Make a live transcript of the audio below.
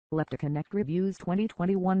LEPTOCONNECT Reviews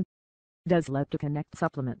 2021. Does LEPTOCONNECT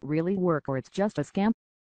supplement really work, or it's just a scam?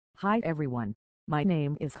 Hi everyone, my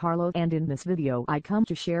name is Carlo, and in this video I come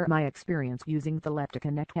to share my experience using the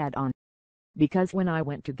LEPTOCONNECT add-on. Because when I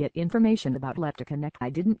went to get information about LEPTOCONNECT, I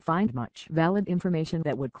didn't find much valid information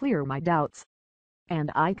that would clear my doubts.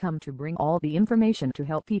 And I come to bring all the information to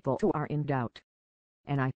help people who are in doubt.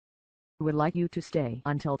 And I would like you to stay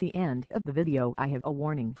until the end of the video. I have a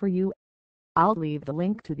warning for you. I'll leave the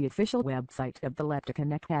link to the official website of the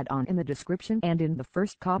LEPTOCONNECT add-on in the description and in the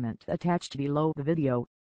first comment attached below the video.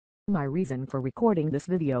 My reason for recording this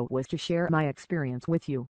video was to share my experience with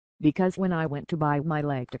you, because when I went to buy my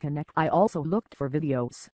LEPTOCONNECT I also looked for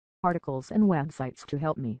videos, articles and websites to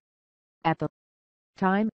help me. At the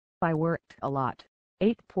time, I worked a lot,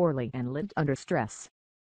 ate poorly and lived under stress.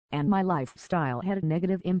 And my lifestyle had a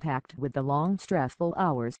negative impact with the long stressful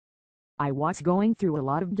hours. I was going through a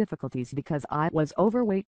lot of difficulties because I was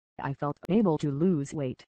overweight. I felt unable to lose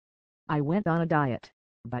weight. I went on a diet,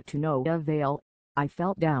 but to no avail. I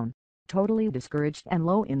felt down, totally discouraged and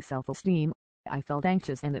low in self-esteem. I felt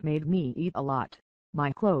anxious and it made me eat a lot.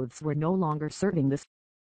 My clothes were no longer serving this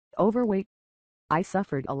overweight. I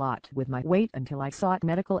suffered a lot with my weight until I sought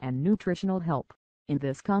medical and nutritional help. In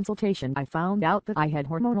this consultation I found out that I had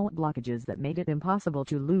hormonal blockages that made it impossible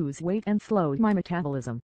to lose weight and slowed my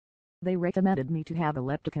metabolism. They recommended me to have a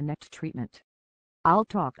LEPTOCONNECT treatment. I'll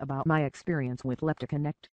talk about my experience with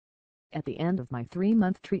LEPTOCONNECT. At the end of my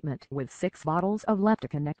 3-month treatment with 6 bottles of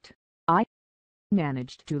LEPTOCONNECT, I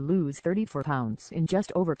managed to lose 34 pounds in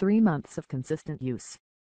just over 3 months of consistent use.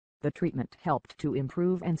 The treatment helped to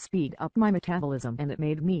improve and speed up my metabolism, and it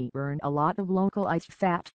made me burn a lot of localized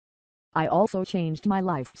fat. I also changed my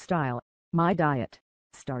lifestyle, my diet,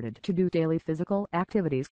 started to do daily physical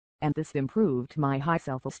activities, and this improved my high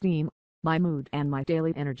self-esteem, my mood and my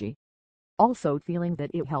daily energy. Also feeling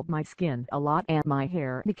that it helped my skin a lot and my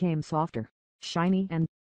hair became softer, shiny and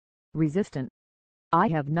resistant. I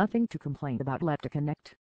have nothing to complain about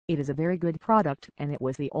LEPTOCONNECT. It is a very good product and it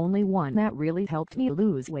was the only one that really helped me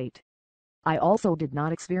lose weight. I also did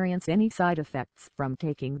not experience any side effects from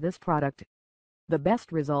taking this product. The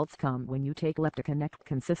best results come when you take LEPTOCONNECT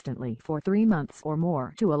consistently for 3 months or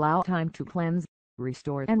more to allow time to cleanse,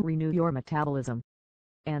 restore and renew your metabolism.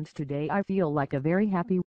 And today I feel like a very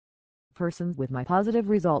happy person with my positive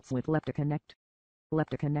results with LEPTOCONNECT.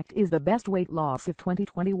 LEPTOCONNECT is the best weight loss of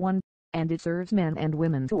 2021, and it serves men and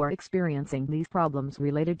women who are experiencing these problems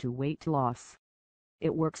related to weight loss.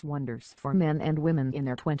 It works wonders for men and women in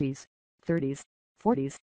their 20s, 30s,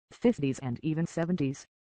 40s, 50s and even 70s.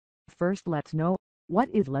 First, let's know, what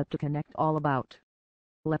is LEPTOCONNECT all about?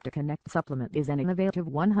 LEPTOCONNECT supplement is an innovative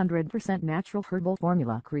 100% natural herbal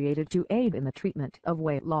formula created to aid in the treatment of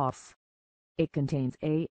weight loss. It contains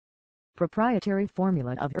a proprietary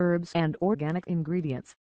formula of herbs and organic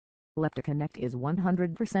ingredients. LEPTOCONNECT is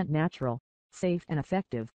 100% natural, safe and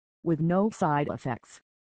effective, with no side effects.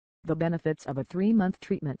 The benefits of a 3-month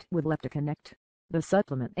treatment with LEPTOCONNECT. The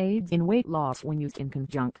supplement aids in weight loss when used in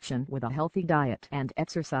conjunction with a healthy diet and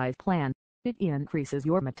exercise plan. It increases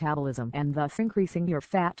your metabolism and thus increasing your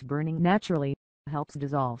fat burning naturally, helps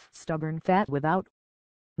dissolve stubborn fat without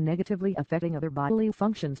negatively affecting other bodily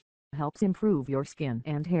functions, helps improve your skin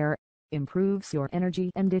and hair, improves your energy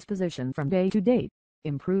and disposition from day to day,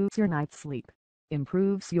 improves your night's sleep,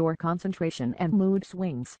 improves your concentration and mood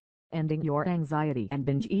swings, ending your anxiety and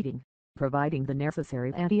binge eating, providing the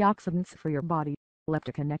necessary antioxidants for your body.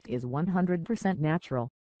 LEPTOCONNECT is 100% natural,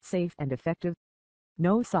 safe and effective.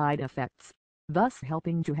 No side effects, thus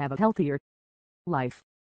helping to have a healthier life.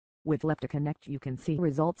 With LEPTOCONNECT you can see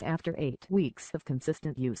results after 8 weeks of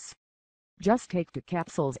consistent use. Just take 2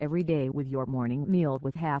 capsules every day with your morning meal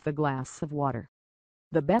with half a glass of water.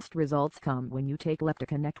 The best results come when you take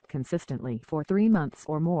LEPTOCONNECT consistently for 3 months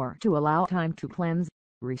or more to allow time to cleanse,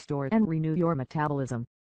 restore and renew your metabolism.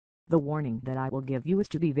 The warning that I will give you is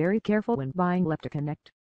to be very careful when buying LEPTOCONNECT,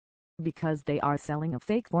 because they are selling a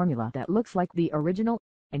fake formula that looks like the original,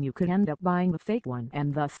 and you could end up buying the fake one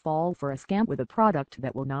and thus fall for a scam with a product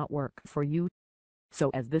that will not work for you. So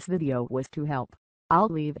as this video was to help, I'll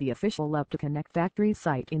leave the official LEPTOCONNECT factory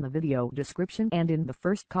site in the video description and in the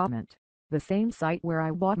first comment, the same site where I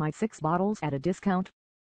bought my 6 bottles at a discount.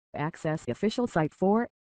 Access the official site for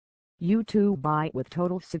you to buy with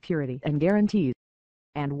total security and guarantees.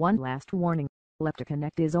 And one last warning,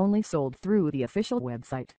 LEPTOCONNECT is only sold through the official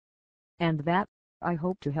website. And that, I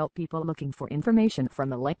hope to help people looking for information from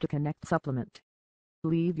the LEPTOCONNECT supplement.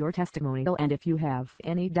 Leave your testimonial, and if you have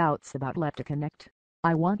any doubts about LEPTOCONNECT,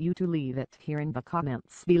 I want you to leave it here in the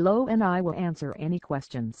comments below and I will answer any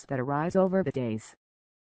questions that arise over the days.